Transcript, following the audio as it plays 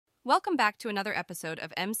Welcome back to another episode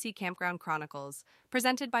of MC Campground Chronicles,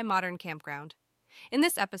 presented by Modern Campground. In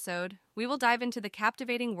this episode, we will dive into the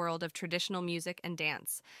captivating world of traditional music and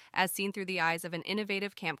dance, as seen through the eyes of an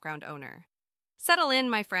innovative campground owner. Settle in,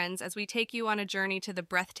 my friends, as we take you on a journey to the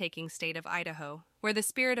breathtaking state of Idaho, where the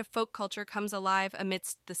spirit of folk culture comes alive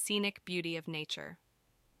amidst the scenic beauty of nature.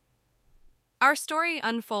 Our story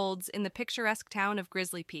unfolds in the picturesque town of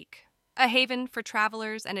Grizzly Peak, a haven for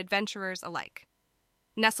travelers and adventurers alike.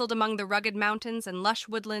 Nestled among the rugged mountains and lush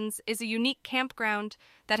woodlands is a unique campground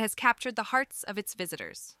that has captured the hearts of its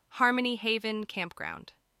visitors, Harmony Haven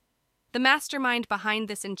Campground. The mastermind behind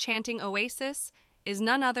this enchanting oasis is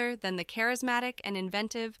none other than the charismatic and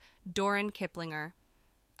inventive Doran Kiplinger,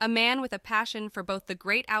 a man with a passion for both the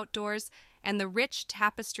great outdoors and the rich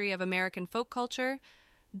tapestry of American folk culture.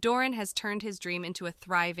 Doran has turned his dream into a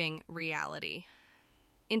thriving reality.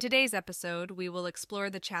 In today's episode, we will explore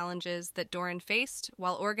the challenges that Doran faced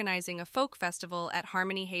while organizing a folk festival at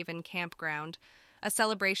Harmony Haven Campground, a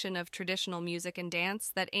celebration of traditional music and dance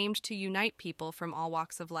that aimed to unite people from all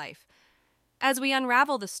walks of life. As we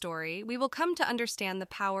unravel the story, we will come to understand the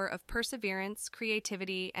power of perseverance,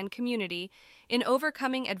 creativity, and community in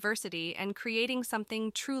overcoming adversity and creating something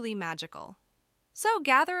truly magical. So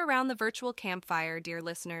gather around the virtual campfire, dear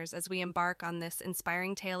listeners, as we embark on this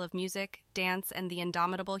inspiring tale of music, dance, and the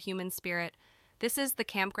indomitable human spirit. This is the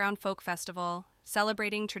Campground Folk Festival,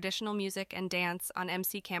 celebrating traditional music and dance on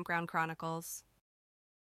MC Campground Chronicles.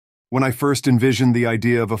 When I first envisioned the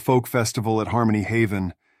idea of a folk festival at Harmony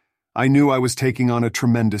Haven, I knew I was taking on a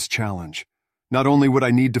tremendous challenge. Not only would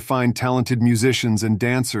I need to find talented musicians and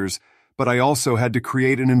dancers, but I also had to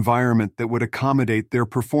create an environment that would accommodate their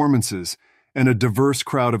performances and a diverse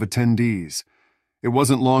crowd of attendees. It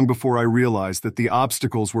wasn't long before I realized that the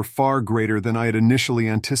obstacles were far greater than I had initially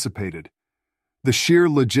anticipated. The sheer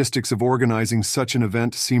logistics of organizing such an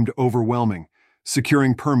event seemed overwhelming,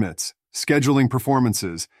 securing permits, scheduling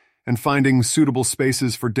performances, and finding suitable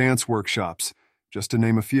spaces for dance workshops, just to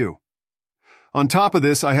name a few. On top of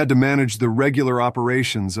this, I had to manage the regular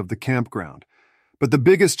operations of the campground. But the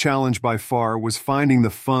biggest challenge by far was finding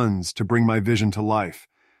the funds to bring my vision to life.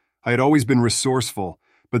 I had always been resourceful,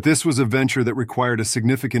 but this was a venture that required a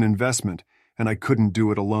significant investment, and I couldn't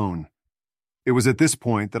do it alone. It was at this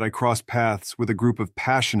point that I crossed paths with a group of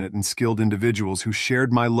passionate and skilled individuals who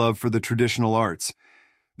shared my love for the traditional arts.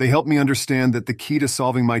 They helped me understand that the key to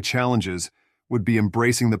solving my challenges would be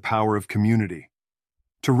embracing the power of community.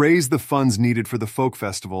 To raise the funds needed for the folk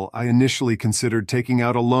festival, I initially considered taking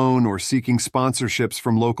out a loan or seeking sponsorships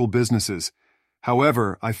from local businesses.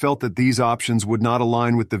 However, I felt that these options would not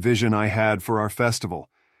align with the vision I had for our festival,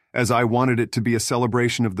 as I wanted it to be a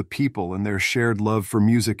celebration of the people and their shared love for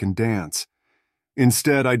music and dance.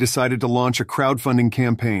 Instead, I decided to launch a crowdfunding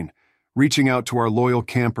campaign, reaching out to our loyal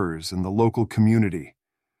campers and the local community.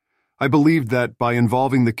 I believed that by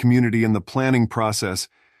involving the community in the planning process,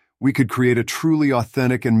 we could create a truly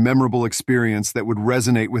authentic and memorable experience that would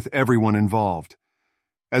resonate with everyone involved.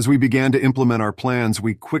 As we began to implement our plans,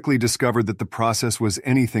 we quickly discovered that the process was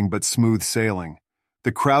anything but smooth sailing.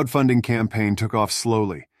 The crowdfunding campaign took off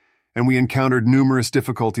slowly, and we encountered numerous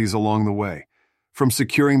difficulties along the way, from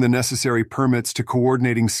securing the necessary permits to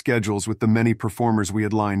coordinating schedules with the many performers we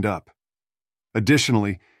had lined up.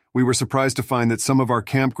 Additionally, we were surprised to find that some of our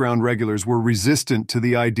campground regulars were resistant to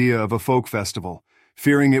the idea of a folk festival,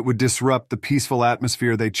 fearing it would disrupt the peaceful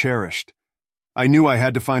atmosphere they cherished. I knew I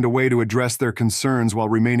had to find a way to address their concerns while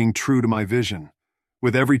remaining true to my vision.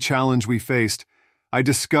 With every challenge we faced, I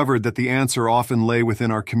discovered that the answer often lay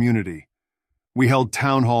within our community. We held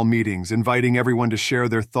town hall meetings, inviting everyone to share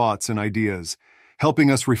their thoughts and ideas, helping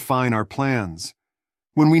us refine our plans.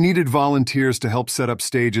 When we needed volunteers to help set up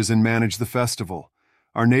stages and manage the festival,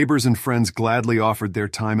 our neighbors and friends gladly offered their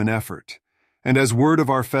time and effort. And as word of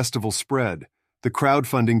our festival spread, the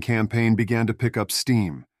crowdfunding campaign began to pick up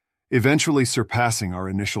steam, eventually surpassing our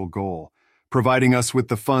initial goal, providing us with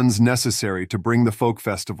the funds necessary to bring the folk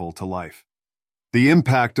festival to life. The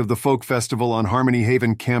impact of the folk festival on Harmony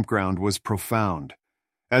Haven Campground was profound.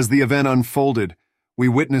 As the event unfolded, we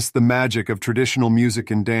witnessed the magic of traditional music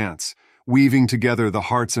and dance, weaving together the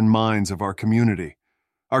hearts and minds of our community.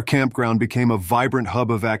 Our campground became a vibrant hub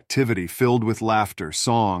of activity filled with laughter,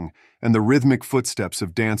 song, and the rhythmic footsteps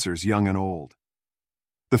of dancers young and old.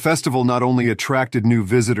 The festival not only attracted new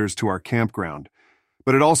visitors to our campground,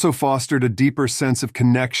 but it also fostered a deeper sense of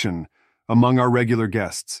connection among our regular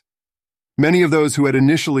guests. Many of those who had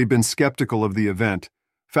initially been skeptical of the event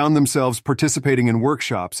found themselves participating in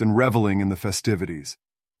workshops and reveling in the festivities.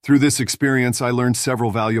 Through this experience, I learned several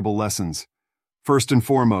valuable lessons. First and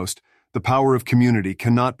foremost, the power of community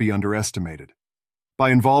cannot be underestimated. By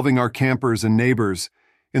involving our campers and neighbors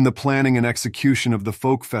in the planning and execution of the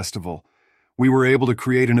folk festival, we were able to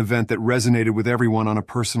create an event that resonated with everyone on a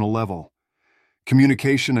personal level.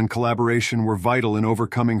 Communication and collaboration were vital in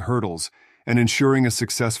overcoming hurdles and ensuring a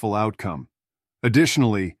successful outcome.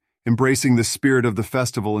 Additionally, embracing the spirit of the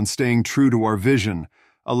festival and staying true to our vision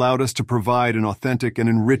allowed us to provide an authentic and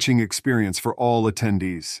enriching experience for all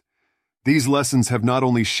attendees. These lessons have not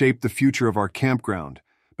only shaped the future of our campground,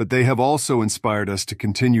 but they have also inspired us to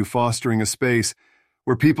continue fostering a space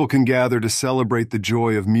where people can gather to celebrate the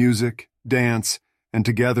joy of music, dance, and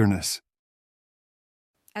togetherness.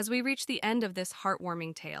 As we reach the end of this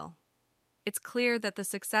heartwarming tale, it's clear that the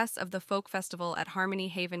success of the folk festival at Harmony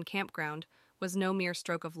Haven Campground was no mere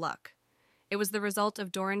stroke of luck. It was the result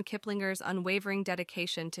of Doran Kiplinger's unwavering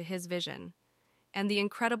dedication to his vision and the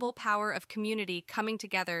incredible power of community coming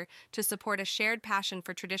together to support a shared passion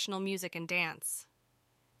for traditional music and dance.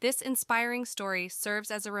 This inspiring story serves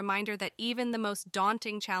as a reminder that even the most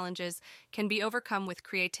daunting challenges can be overcome with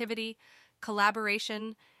creativity,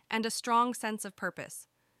 collaboration, and a strong sense of purpose.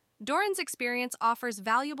 Doran's experience offers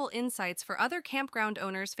valuable insights for other campground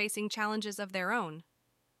owners facing challenges of their own.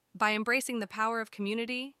 By embracing the power of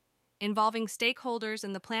community, involving stakeholders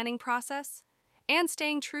in the planning process, and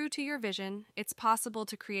staying true to your vision, it's possible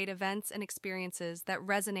to create events and experiences that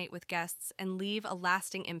resonate with guests and leave a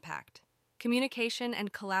lasting impact. Communication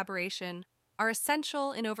and collaboration are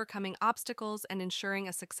essential in overcoming obstacles and ensuring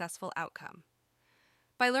a successful outcome.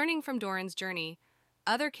 By learning from Doran's journey,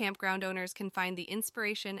 other campground owners can find the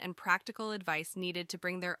inspiration and practical advice needed to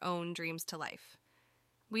bring their own dreams to life.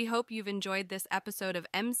 We hope you've enjoyed this episode of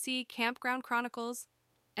MC Campground Chronicles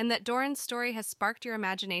and that Doran's story has sparked your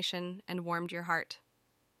imagination and warmed your heart.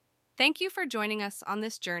 Thank you for joining us on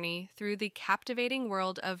this journey through the captivating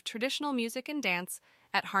world of traditional music and dance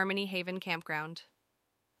at Harmony Haven Campground.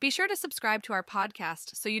 Be sure to subscribe to our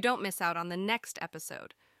podcast so you don't miss out on the next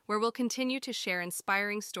episode, where we'll continue to share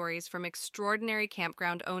inspiring stories from extraordinary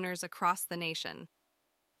campground owners across the nation.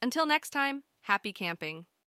 Until next time, happy camping.